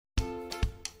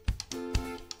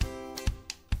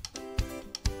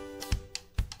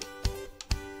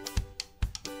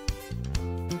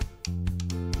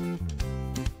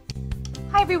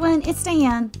Hi everyone, it's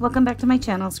Diane. Welcome back to my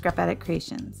channel, Scrap Addict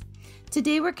Creations.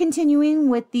 Today we're continuing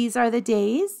with These Are the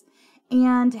Days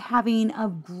and having a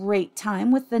great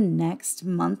time with the next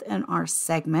month in our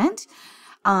segment.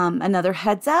 Another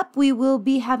heads up, we will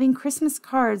be having Christmas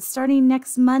cards starting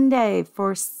next Monday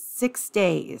for 6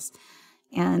 days.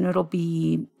 And it'll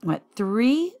be,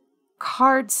 3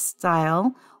 card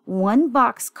style, 1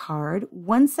 box card,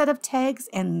 1 set of tags,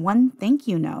 and 1 thank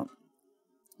you note.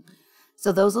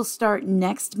 So those will start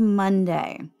next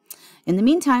Monday. In the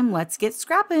meantime, let's get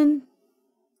scrapping.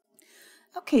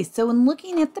 Okay, so in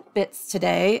looking at the bits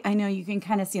today, I know you can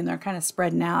kind of see them, they're kind of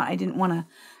spreading out. I didn't want to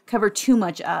cover too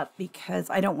much up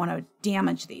because I don't want to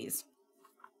damage these.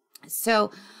 So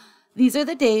these are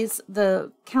the days,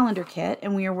 the calendar kit,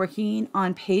 and we are working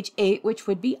on page 8, which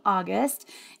would be August.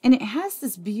 And it has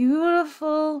this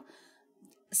beautiful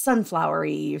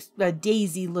sunflowery,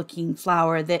 daisy looking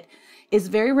flower that is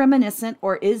very reminiscent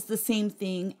or is the same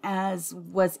thing as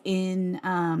was in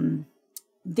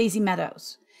Daisy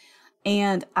Meadows.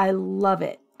 And I love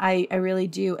it. I really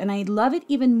do. And I love it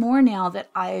even more now that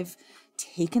I've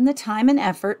taken the time and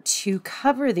effort to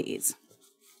cover these.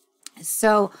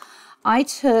 So I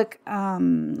took,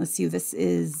 let's see, this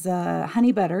is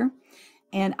honey butter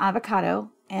and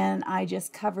avocado, and I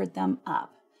just covered them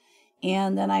up.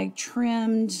 And then I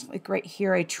trimmed, like right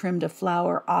here, I trimmed a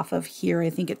flower off of here.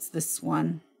 I think it's this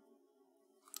one.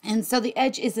 And so the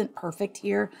edge isn't perfect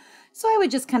here, so I would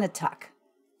just kind of tuck.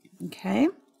 Okay.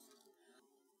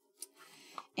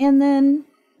 And then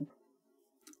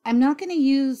I'm not going to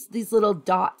use these little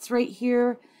dots right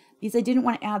here because I didn't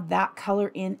want to add that color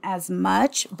in as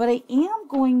much, but I am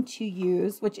going to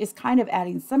use, which is kind of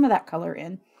adding some of that color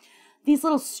in, these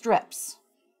little strips.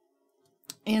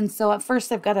 And so at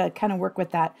first I've got to kind of work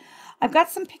with that. I've got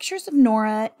some pictures of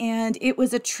Nora, and it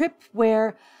was a trip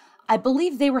where I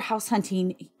believe they were house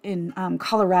hunting in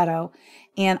Colorado,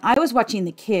 and I was watching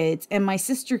the kids, and my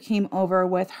sister came over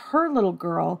with her little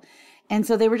girl, and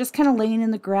so they were just kind of laying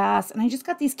in the grass, and I just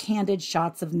got these candid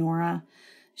shots of Nora.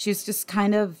 She's just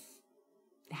kind of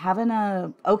having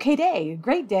a okay day, a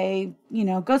great day, you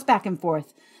know, goes back and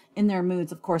forth in their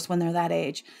moods, of course, when they're that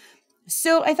age.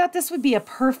 So I thought this would be a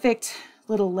perfect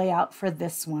little layout for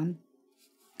this one.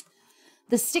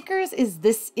 The stickers is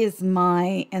This Is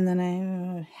My, and then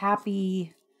I'm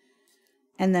happy,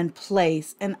 and then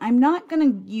place. And I'm not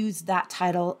going to use that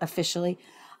title officially.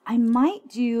 I might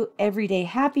do Everyday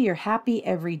Happy or Happy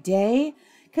Every Day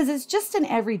because it's just an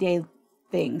everyday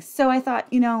thing. So I thought,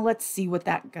 you know, let's see what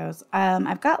that goes.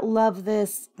 I've got Love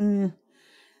This.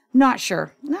 Not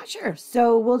sure.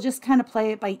 So we'll just kind of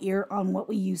play it by ear on what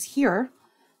we use here.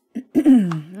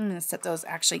 I'm going to set those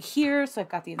actually here. So I've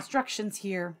got the instructions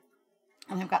here,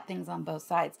 and I've got things on both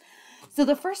sides. So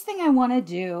the first thing I want to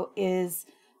do is,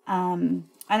 and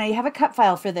I have a cut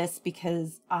file for this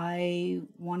because I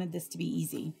wanted this to be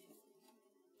easy.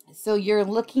 So you're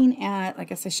looking at, I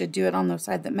guess I should do it on the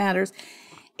side that matters,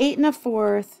 8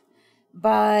 1/4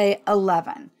 by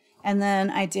 11. And then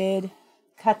I did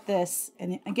cut this,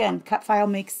 and again, cut file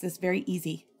makes this very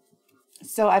easy.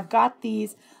 So I've got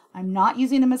these. I'm not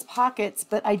using them as pockets,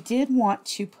 but I did want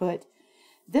to put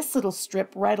this little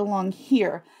strip right along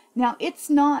here. Now it's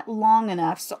not long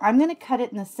enough, so I'm going to cut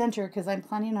it in the center because I'm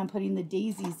planning on putting the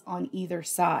daisies on either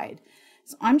side.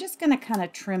 So I'm just going to kind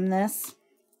of trim this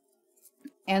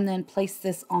and then place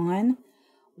this on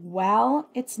while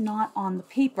it's not on the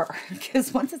paper,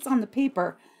 because once it's on the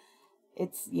paper,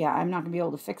 I'm not going to be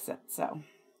able to fix it. So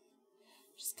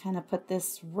just kind of put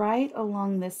this right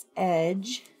along this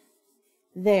edge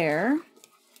there,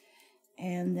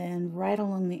 and then right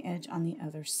along the edge on the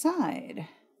other side.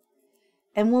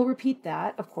 And we'll repeat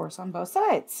that, of course, on both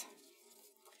sides.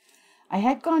 I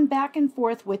had gone back and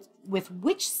forth with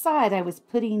which side I was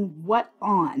putting what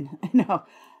on. I know,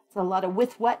 it's a lot of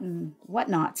with what and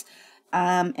whatnots.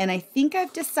 And I think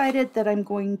I've decided that I'm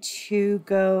going to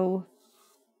go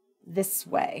this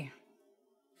way,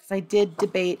 because I did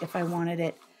debate if I wanted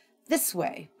it this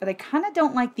way, but I kind of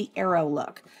don't like the arrow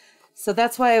look. So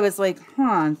that's why I was like,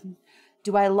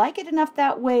 do I like it enough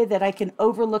that way that I can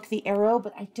overlook the arrow?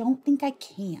 But I don't think I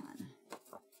can.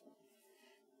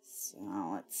 So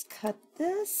let's cut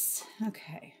this.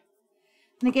 Okay.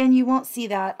 And again, you won't see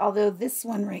that, although this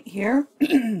one right here,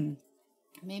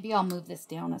 maybe I'll move this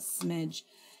down a smidge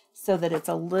so that it's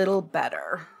a little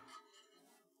better.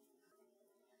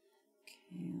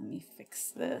 Okay, let me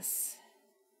fix this.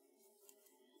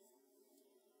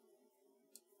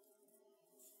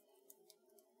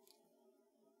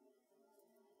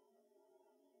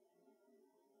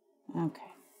 Okay.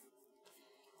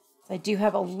 So I do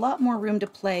have a lot more room to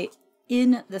play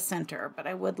in the center, but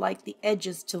I would like the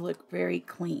edges to look very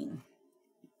clean.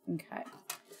 Okay,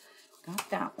 got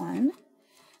that one.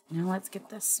 Now let's get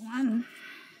this one.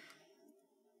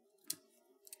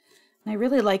 And I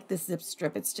really like this zip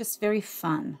strip. It's just very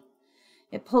fun.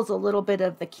 It pulls a little bit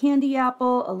of the candy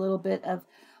apple, a little bit of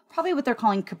probably what they're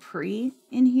calling capri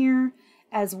in here,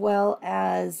 as well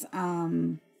as,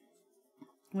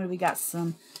 what do we got?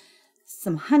 Some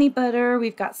honey butter.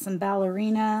 We've got some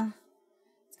ballerina.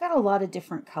 It's got a lot of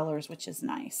different colors, which is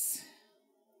nice.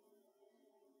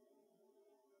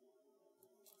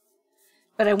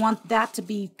 But I want that to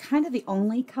be kind of the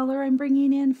only color I'm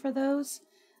bringing in for those.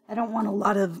 I don't want a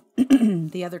lot of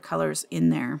the other colors in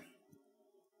there.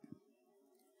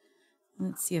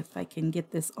 Let's see if I can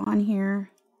get this on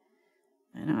here.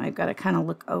 I know I've got to kind of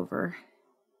look over.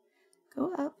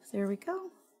 Go up. There we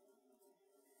go.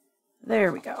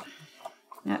 There we go.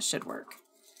 That should work.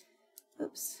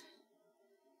 Oops.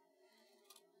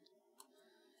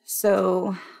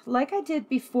 So, like I did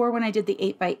before when I did the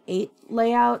 8x8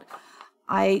 layout,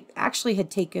 I actually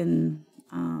had taken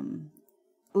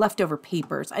leftover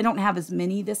papers. I don't have as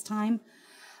many this time,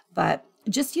 but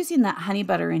just using that honey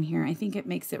butter in here, I think it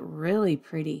makes it really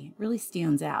pretty. It really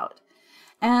stands out.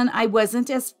 And I wasn't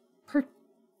as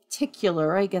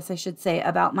particular, I guess I should say,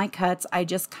 about my cuts. I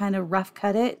just kind of rough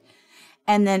cut it.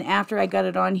 And then after I got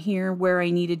it on here where I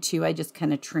needed to, I just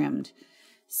kind of trimmed.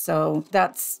 So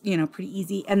that's, you know, pretty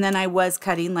easy. And then I was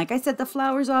cutting, like I said, the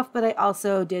flowers off, but I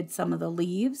also did some of the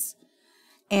leaves.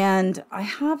 And I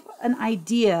have an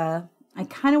idea. I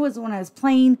kind of was, when I was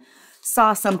playing,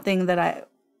 saw something that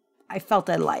I felt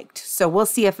I liked. So we'll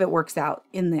see if it works out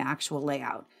in the actual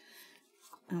layout.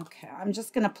 Okay, I'm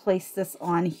just going to place this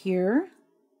on here.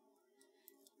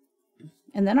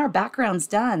 And then our background's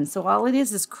done. So all it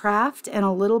is Kraft and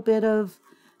a little bit of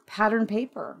pattern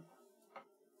paper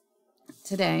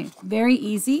today. Very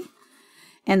easy.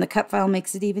 And the cut file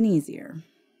makes it even easier.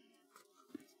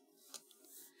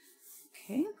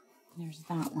 Okay, there's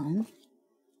that one.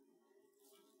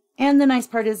 And the nice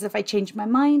part is if I change my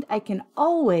mind, I can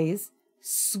always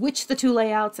switch the two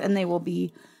layouts and they will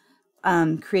be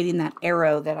creating that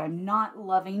arrow that I'm not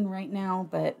loving right now,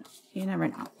 but you never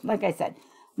know. Like I said,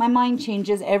 my mind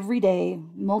changes every day,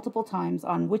 multiple times,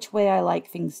 on which way I like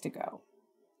things to go.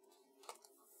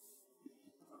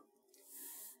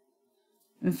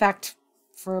 In fact,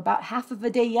 for about half of a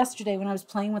day yesterday when I was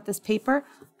playing with this paper,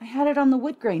 I had it on the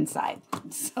wood grain side.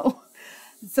 So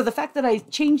the fact that I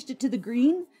changed it to the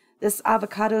green, this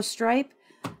avocado stripe,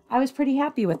 I was pretty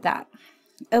happy with that.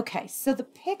 Okay, so the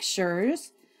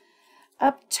pictures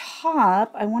up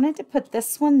top, I wanted to put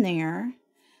this one there.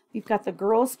 We've got the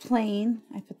girls playing.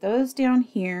 I put those down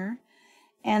here.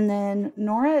 And then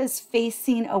Nora is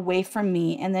facing away from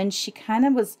me. And then she kind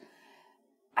of was,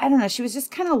 I don't know, she was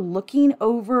just kind of looking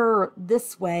over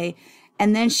this way.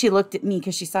 And then she looked at me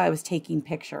because she saw I was taking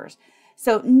pictures.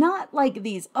 So not like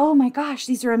these, oh my gosh,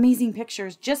 these are amazing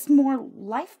pictures, just more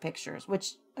life pictures,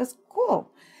 which is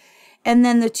cool. And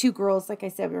then the two girls, like I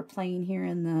said, were playing here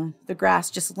in the grass,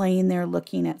 just laying there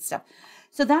looking at stuff.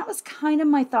 So that was kind of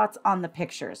my thoughts on the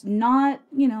pictures. Not,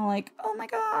 you know, like, oh my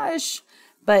gosh,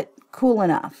 but cool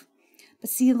enough.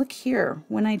 But see, look here.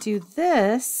 When I do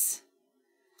this,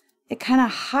 it kind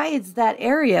of hides that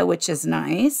area, which is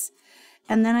nice.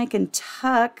 And then I can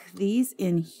tuck these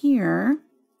in here,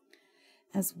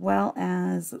 as well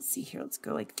as, let's see here, let's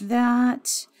go like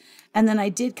that. And then I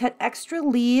did cut extra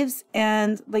leaves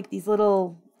and like these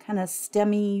little kind of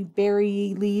stemmy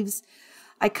berry leaves.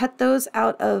 I cut those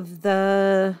out of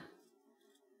the,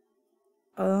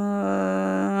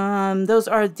 those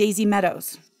are Daisy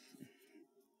Meadows.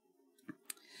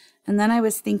 And then I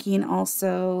was thinking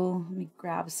also, let me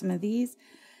grab some of these,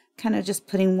 kind of just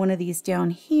putting one of these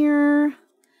down here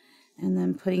and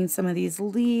then putting some of these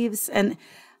leaves. And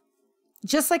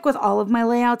just like with all of my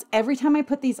layouts, every time I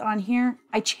put these on here,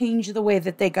 I change the way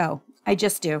that they go. I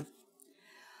just do.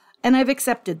 And I've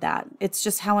accepted that. It's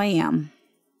just how I am.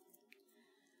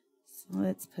 So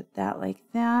let's put that like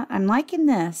that. I'm liking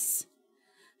this.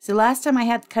 So last time I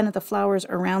had kind of the flowers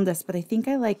around this, but I think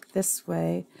I like this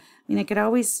way. I mean, I could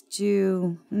always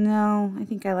do, no, I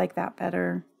think I like that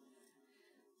better.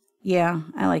 Yeah,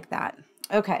 I like that.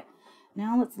 Okay.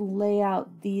 Now let's lay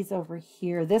out these over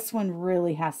here. This one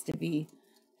really has to be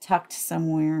tucked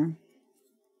somewhere.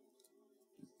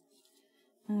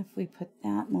 If we put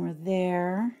that more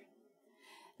there.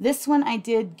 This one I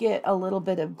did get a little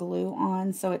bit of glue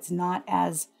on, so it's not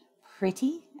as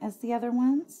pretty as the other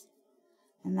ones.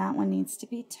 And that one needs to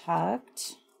be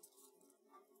tucked.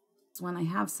 This one I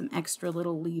have some extra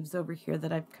little leaves over here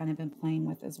that I've kind of been playing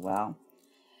with as well.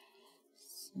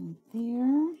 So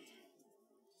there.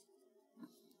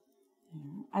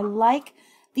 I like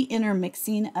the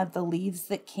intermixing of the leaves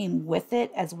that came with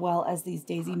it as well as these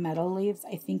daisy meadow leaves.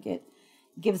 I think it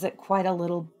gives it quite a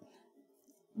little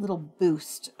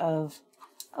boost of,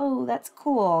 oh, that's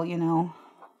cool, you know.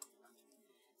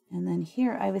 And then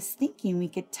here I was thinking we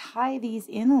could tie these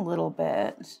in a little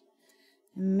bit.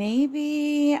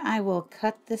 Maybe I will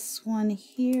cut this one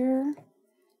here.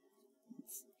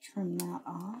 Let's trim that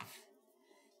off.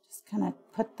 Just kind of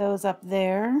put those up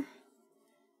there.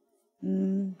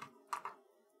 Trim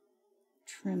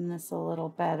this a little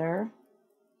better.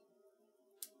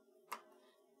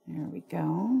 There we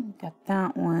go. Got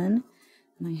that one.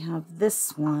 And I have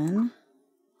this one.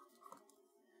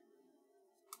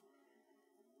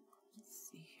 Let's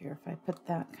see here if I put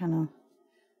that kind of,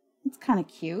 it's kind of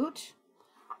cute.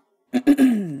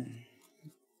 And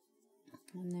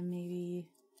then maybe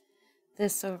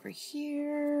this over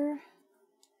here.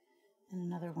 And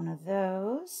another one of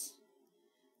those.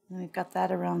 And then we've got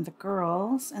that around the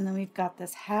girls. And then we've got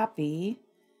this happy,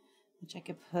 which I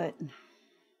could put.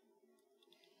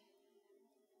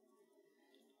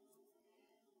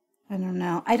 I don't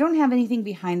know. I don't have anything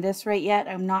behind this right yet.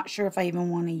 I'm not sure if I even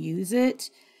want to use it.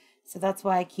 So that's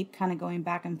why I keep kind of going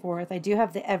back and forth. I do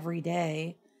have the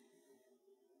everyday.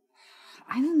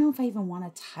 I don't know if I even want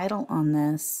a title on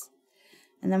this.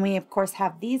 And then we, of course,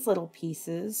 have these little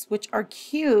pieces, which are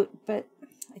cute, but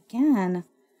again,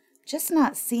 just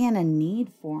not seeing a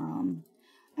need for them.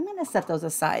 I'm going to set those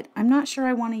aside. I'm not sure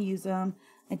I want to use them.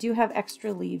 I do have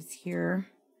extra leaves here.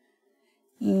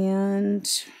 And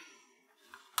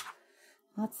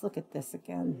let's look at this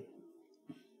again.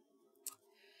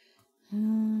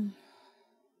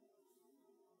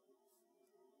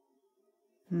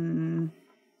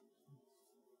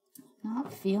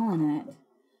 Not feeling it.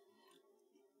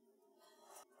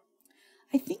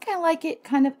 I think I like it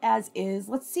kind of as is.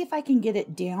 Let's see if I can get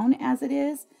it down as it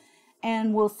is,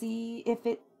 and we'll see if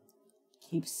it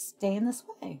keeps staying this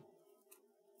way.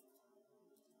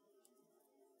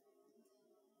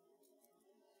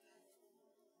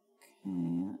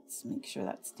 Okay, let's make sure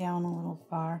that's down a little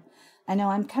far. I know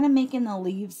I'm kind of making the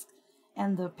leaves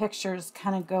and the pictures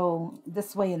kind of go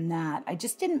this way and that. I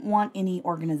just didn't want any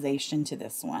organization to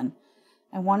this one.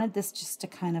 I wanted this just to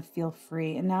kind of feel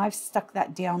free. And now I've stuck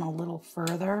that down a little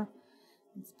further.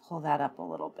 Let's pull that up a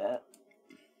little bit.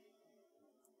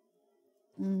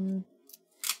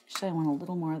 Actually, I want a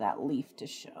little more of that leaf to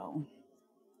show.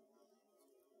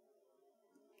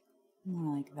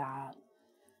 More like that.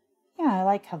 Yeah, I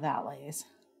like how that lays.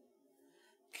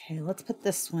 Okay, let's put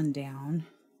this one down.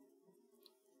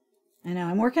 I know,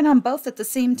 I'm working on both at the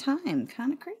same time.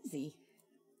 Kind of crazy.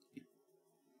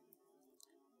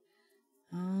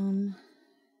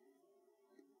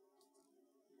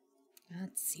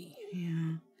 Let's see.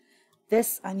 Yeah.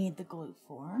 This I need the glue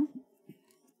for.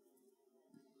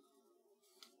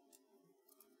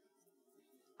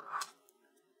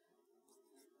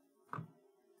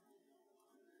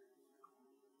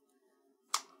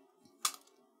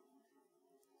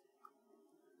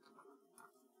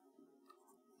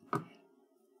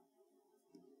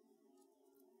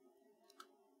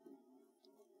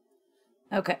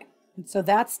 Okay, so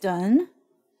that's done.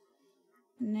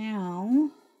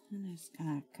 Now, I'm just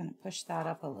gonna kind of push that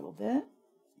up a little bit.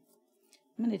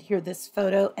 I'm gonna adhere this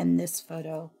photo and this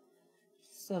photo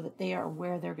so that they are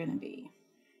where they're gonna be.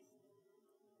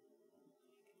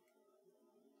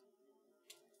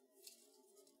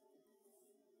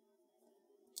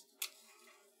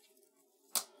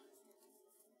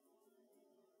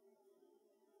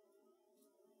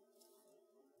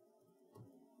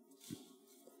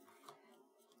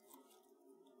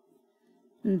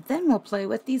 And then we'll play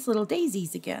with these little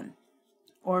daisies again,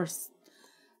 or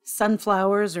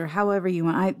sunflowers, or however you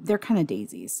want. They're kind of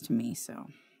daisies to me, so.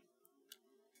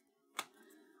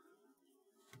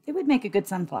 It would make a good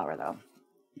sunflower, though.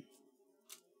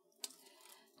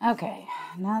 Okay,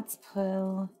 let's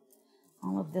pull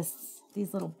all of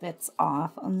these little bits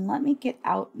off, and let me get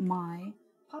out my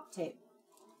pop tape.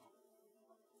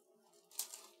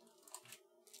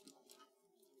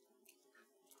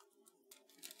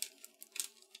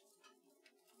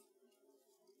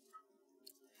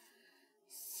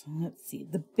 So let's see,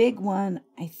 the big one,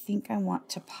 I think I want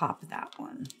to pop that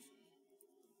one,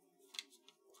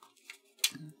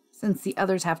 since the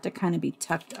others have to kind of be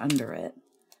tucked under it.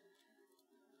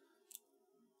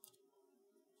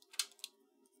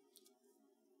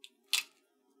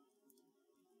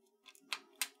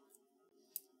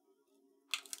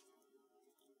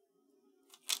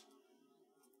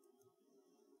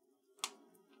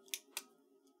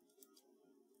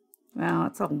 Wow,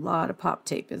 it's a lot of pop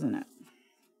tape, isn't it?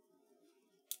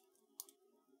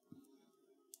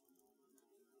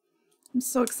 I'm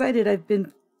so excited. I've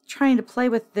been trying to play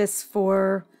with this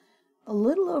for a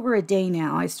little over a day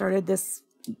now. I started this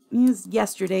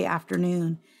yesterday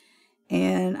afternoon,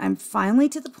 and I'm finally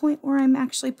to the point where I'm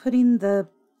actually putting the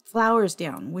flowers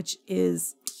down, which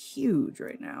is huge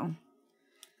right now.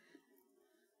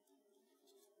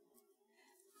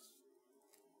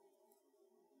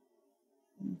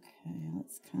 Okay,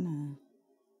 let's kind of,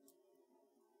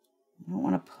 I don't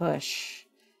want to push.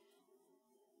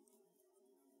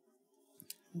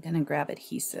 I'm going to grab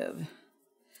adhesive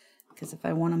because if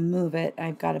I want to move it,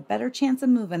 I've got a better chance of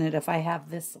moving it if I have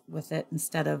this with it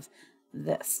instead of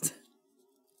this.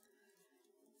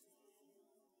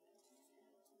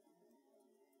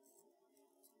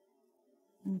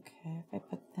 Okay, if I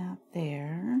put that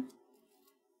there,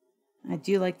 I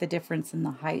do like the difference in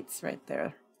the heights right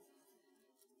there.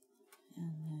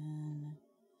 And then,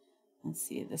 let's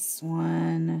see, this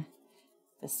one,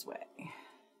 this way.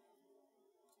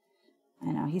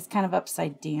 I know, he's kind of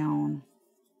upside down,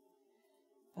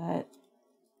 but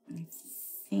I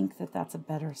think that that's a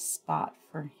better spot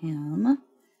for him.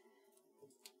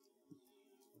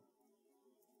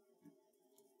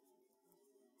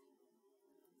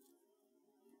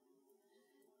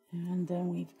 And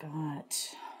then we've got,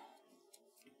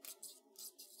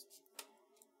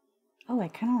 oh, I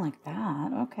kind of like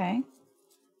that. Okay.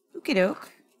 Okie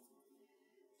doke.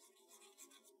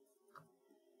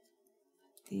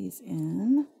 Put these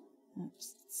in.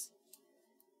 Oops.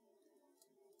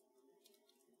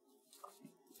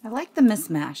 I like the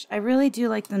mismatch. I really do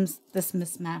like this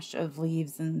mismatch of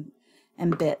leaves and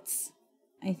bits.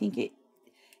 I think it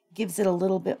gives it a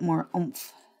little bit more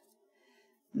oomph.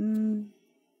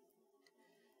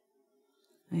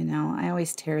 I know, I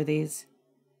always tear these.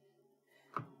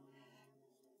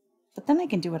 But then I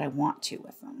can do what I want to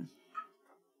with them.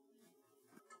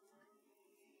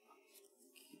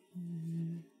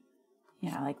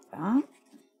 Yeah, I like that.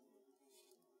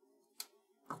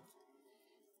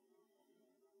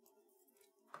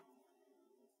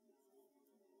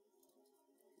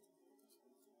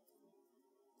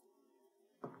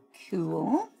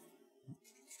 Cool.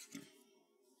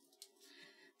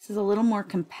 This is a little more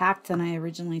compact than I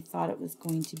originally thought it was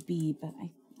going to be, but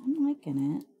I'm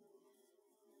liking it.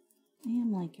 I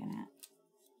am liking it.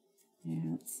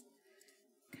 Yeah, let's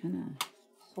kind of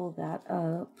pull that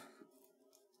up.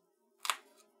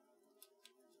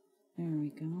 There we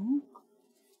go.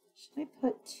 Should I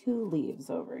put 2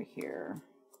 leaves over here?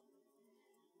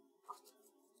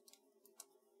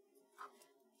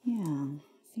 Yeah,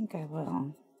 I think I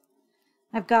will.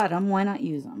 I've got them. Why not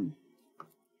use them?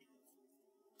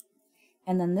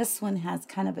 And then this one has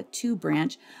kind of a 2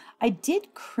 branch. I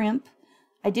didn't crimp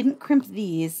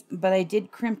these, but I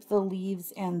did crimp the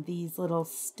leaves and these little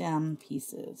stem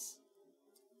pieces.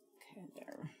 Okay,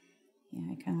 there.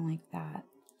 Yeah, I kind of like that.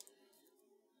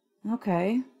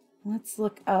 Okay, let's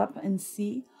look up and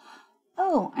see.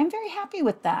 Oh, I'm very happy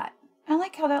with that. I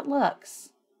like how that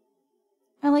looks.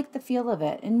 I like the feel of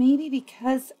it. And maybe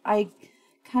because I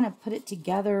kind of put it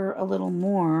together a little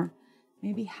more,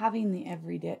 maybe having the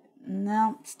everyday,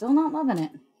 no, still not loving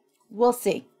it. We'll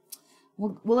see.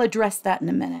 We'll address that in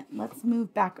a minute. Let's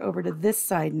move back over to this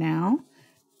side now.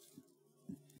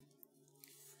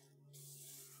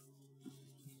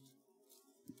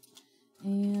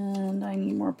 And I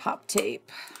need more pop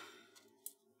tape.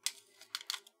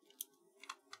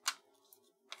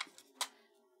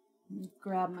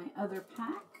 Grab my other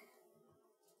pack.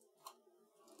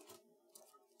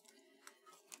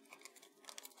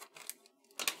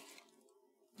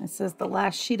 This is the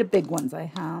last sheet of big ones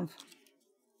I have.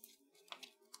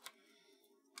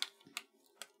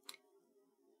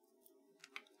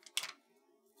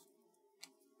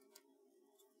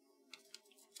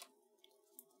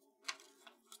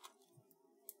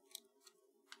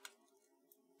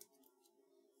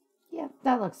 Yeah,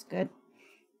 that looks good.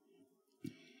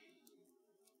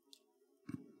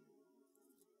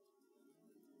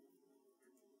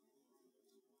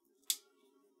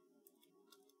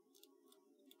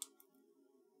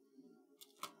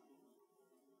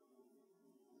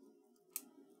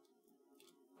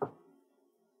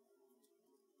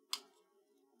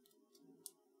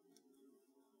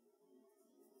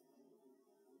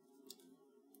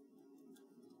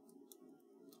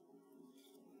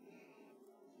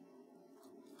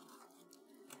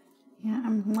 Yeah,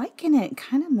 I'm liking it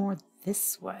kind of more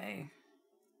this way.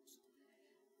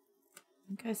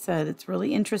 Like I said, it's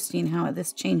really interesting how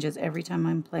this changes every time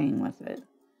I'm playing with it.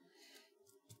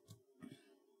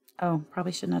 Oh,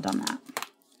 probably shouldn't have done that.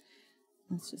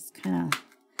 Let's just kind of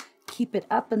keep it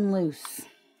up and loose.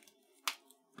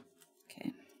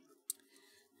 Okay.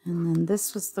 And then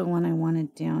this was the one I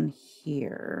wanted down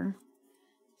here.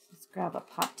 Let's grab a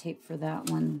pop tape for that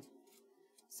one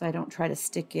so I don't try to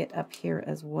stick it up here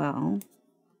as well.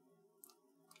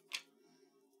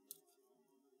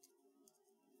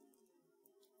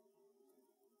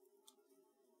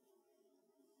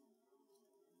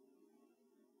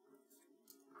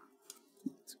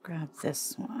 Let's grab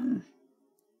this one.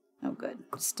 Oh, good.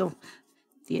 Still,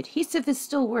 the adhesive is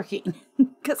still working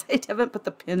because I haven't put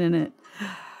the pin in it.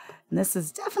 And this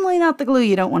is definitely not the glue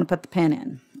you don't want to put the pin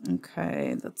in.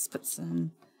 Okay, let's put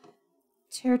some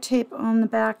tear tape on the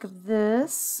back of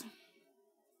this.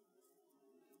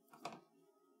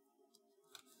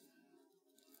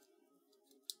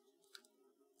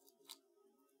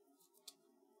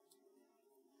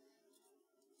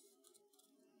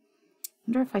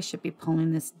 I wonder if I should be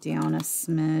pulling this down a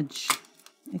smidge.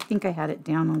 I think I had it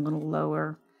down a little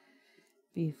lower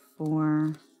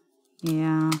before.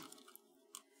 Yeah.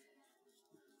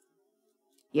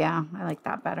 Yeah, I like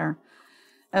that better.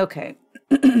 Okay.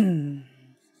 Let's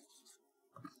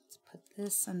put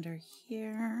this under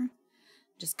here.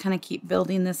 Just kind of keep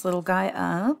building this little guy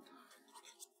up.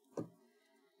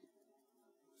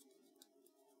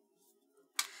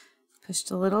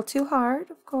 Pushed a little too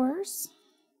hard, of course.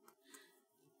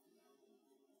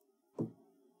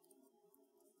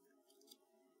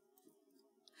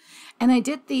 And I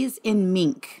did these in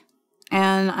Mink,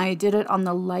 and I did it on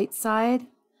the light side,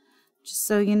 just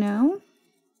so you know.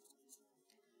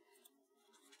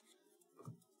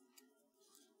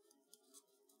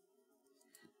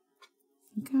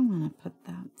 I think I want to put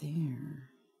that there.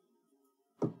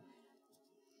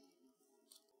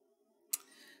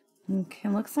 Okay,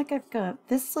 looks like I've got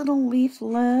this little leaf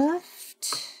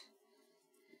left.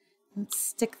 Let's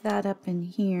stick that up in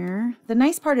here. The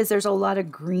nice part is there's a lot of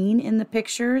green in the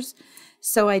pictures,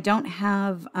 so I don't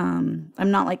have, I'm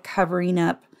not like covering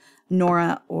up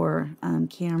Nora or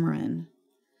Cameron.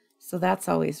 So that's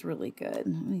always really good.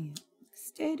 Let me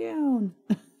stay down.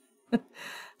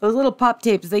 Those little pop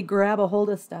tapes, they grab a hold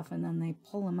of stuff and then they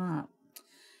pull them up.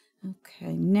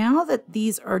 Okay, now that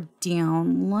these are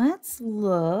down, let's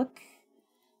look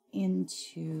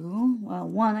into, well,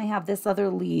 one, I have this other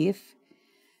leaf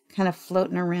kind of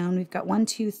floating around. We've got 1,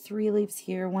 2, 3 leaves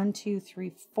here, 1, 2,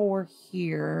 3, 4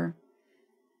 here.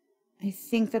 I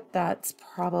think that that's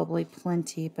probably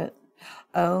plenty, but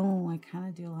oh, I kind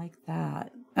of do like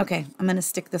that. Okay, I'm going to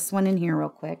stick this one in here real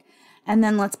quick. And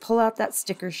then let's pull out that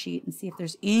sticker sheet and see if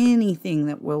there's anything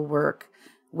that will work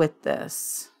with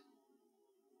this.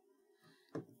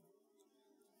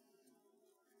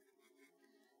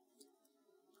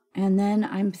 And then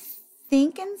I'm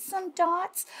thinking some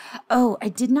dots. Oh, I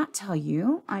did not tell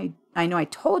you. I know I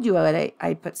told you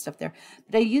I put stuff there,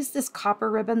 but I used this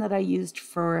copper ribbon that I used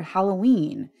for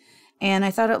Halloween. And I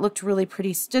thought it looked really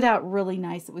pretty, stood out really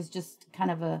nice. It was just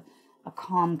kind of a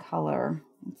calm color.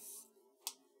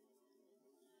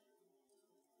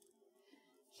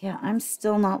 Yeah, I'm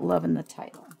still not loving the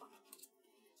title.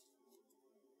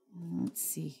 Let's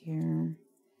see here.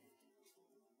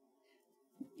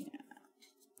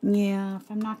 Yeah, if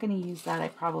I'm not going to use that, I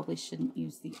probably shouldn't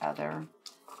use the other.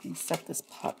 Let me set this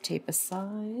pop tape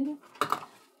aside.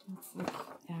 Let's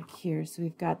look back here. So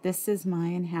we've got This Is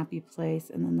Mine, Happy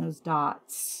Place, and then those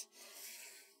dots.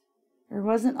 There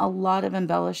wasn't a lot of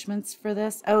embellishments for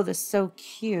this. Oh, this is so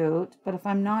cute. But if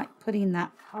I'm not putting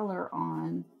that color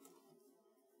on,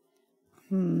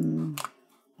 I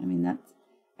mean, that's,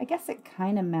 I guess it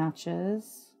kind of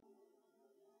matches.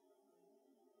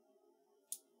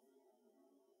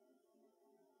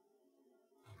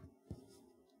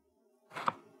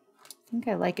 I think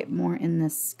I like it more in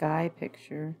this sky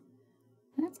picture.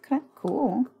 That's kind of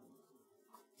cool.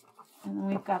 And then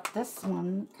we've got this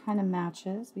one, kind of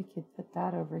matches. We could put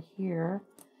that over here.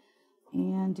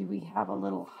 And do we have a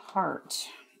little heart?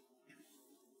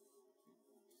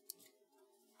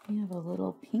 We have a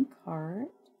little pink heart.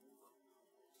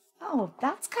 Oh,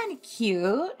 that's kind of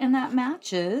cute, and that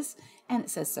matches. And it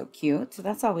says so cute, so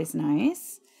that's always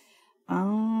nice.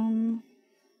 I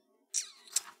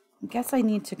guess I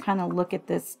need to kind of look at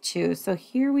this too. So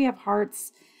here we have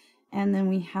hearts, and then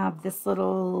we have this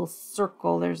little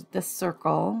circle. There's this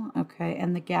circle, okay,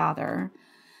 and the gather.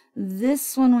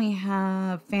 This one we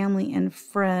have family and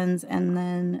friends, and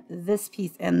then this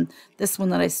piece, and this one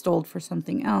that I stole for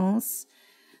something else.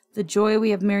 The joy,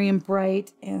 we have Merry and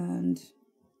Bright, and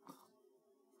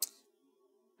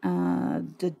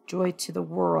the joy to the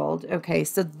world. Okay,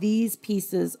 so these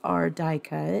pieces are die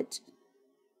cut.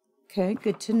 Okay,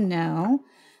 good to know.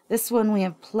 This one we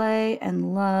have play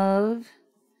and love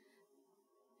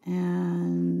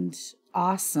and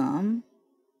awesome.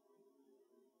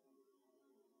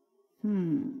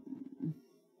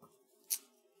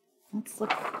 Let's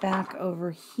look back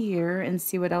over here and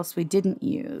see what else we didn't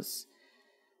use.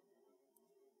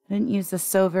 I didn't use the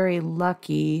So Very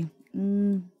Lucky.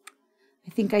 I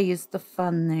think I used the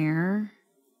Fun there.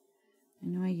 I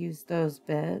know I used those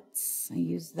bits. I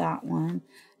used that one.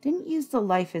 Didn't use the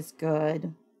Life is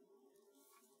Good.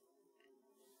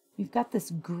 We've got these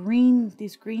green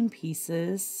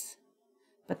pieces,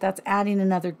 but that's adding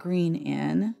another green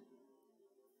in.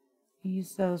 We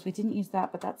use those. We didn't use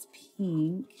that, but that's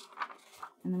pink.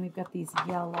 And then we've got these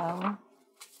yellow.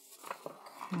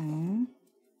 Okay. And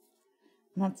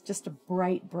that's just a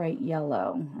bright, bright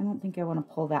yellow. I don't think I want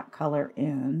to pull that color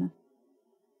in.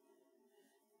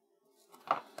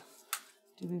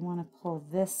 Do we want to pull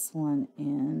this one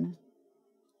in?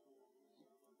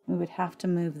 We would have to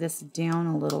move this down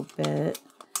a little bit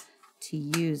to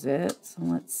use it. So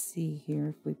let's see here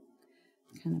if we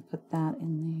kind of put that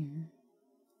in there.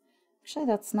 Actually,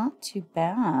 that's not too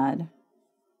bad.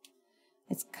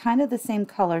 It's kind of the same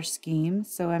color scheme,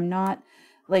 so I'm not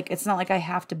like, it's not like I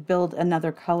have to build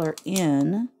another color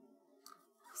in.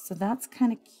 So that's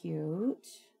kind of cute.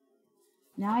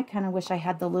 Now I kind of wish I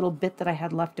had the little bit that I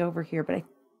had left over here, but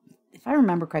if I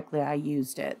remember correctly, I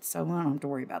used it, so I don't have to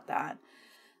worry about that.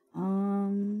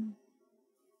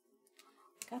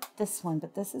 Got this one,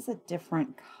 but this is a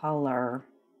different color.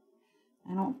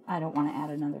 I don't want to add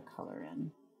another color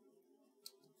in.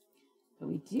 But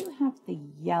we do have the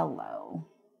yellow.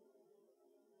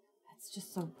 It's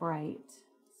just so bright.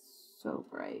 So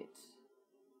bright.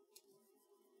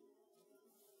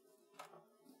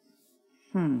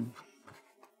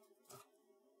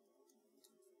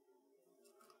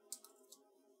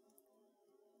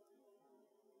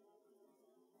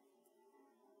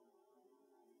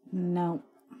 No.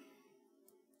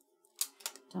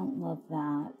 Don't love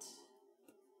that.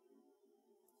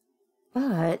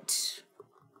 But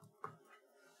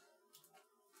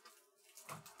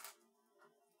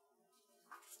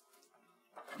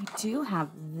we do have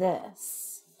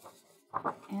this.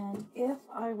 And if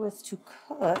I was to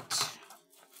cut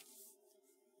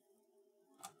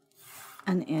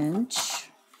an inch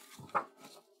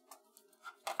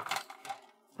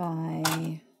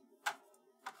by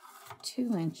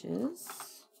 2 inches,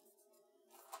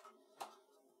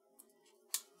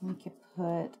 we could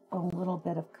put a little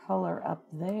bit of color up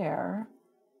there.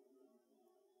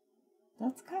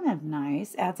 That's kind of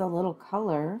nice. Adds a little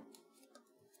color.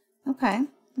 Okay,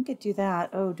 I could do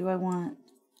that. Oh, do I want...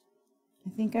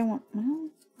 I think I want... Well,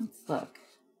 let's look.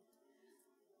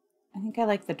 I think I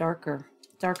like the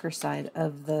darker side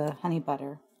of the honey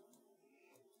butter.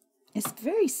 It's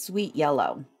very sweet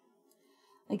yellow.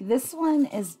 Like this one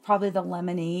is probably the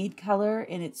lemonade color,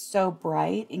 and it's so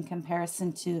bright in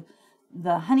comparison to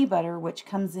the honey butter, which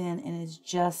comes in and is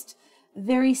just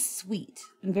very sweet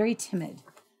and very timid.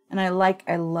 And I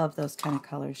love those kind of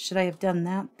colors. Should I have done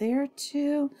that there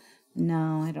too?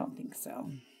 No, I don't think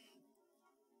so.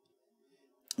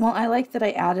 Well, I like that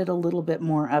I added a little bit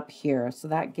more up here, so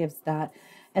that gives that.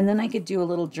 And then I could do a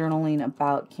little journaling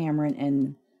about Cameron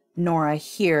and Nora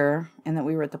here, and that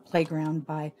we were at the playground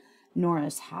by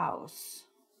Nora's house.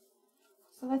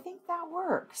 So I think that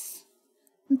works.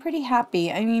 I'm pretty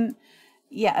happy. I mean,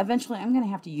 yeah, eventually I'm going to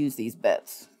have to use these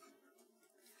bits.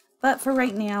 But for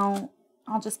right now,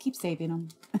 I'll just keep saving them.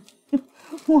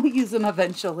 We'll use them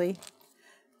eventually.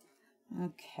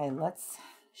 Okay, let's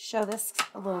show this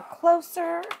a little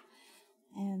closer.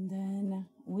 And then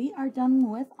we are done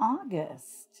with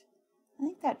August. I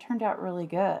think that turned out really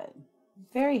good.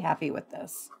 Very happy with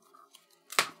this.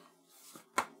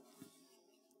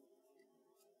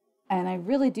 And I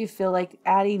really do feel like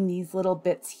adding these little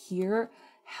bits here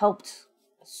helped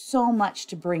so much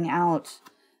to bring out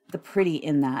the pretty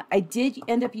in that. I did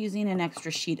end up using an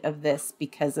extra sheet of this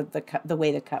because of the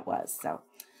way the cut was. So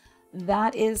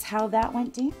that is how that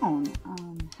went down.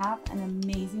 Have an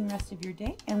amazing rest of your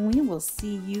day, and we will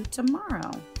see you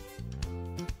tomorrow.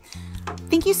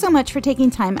 Thank you so much for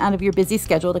taking time out of your busy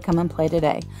schedule to come and play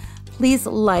today. Please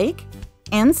like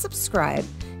and subscribe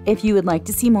if you would like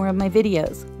to see more of my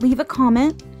videos. Leave a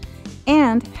comment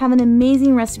and have an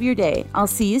amazing rest of your day. I'll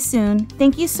see you soon.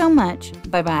 Thank you so much.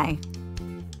 Bye-bye.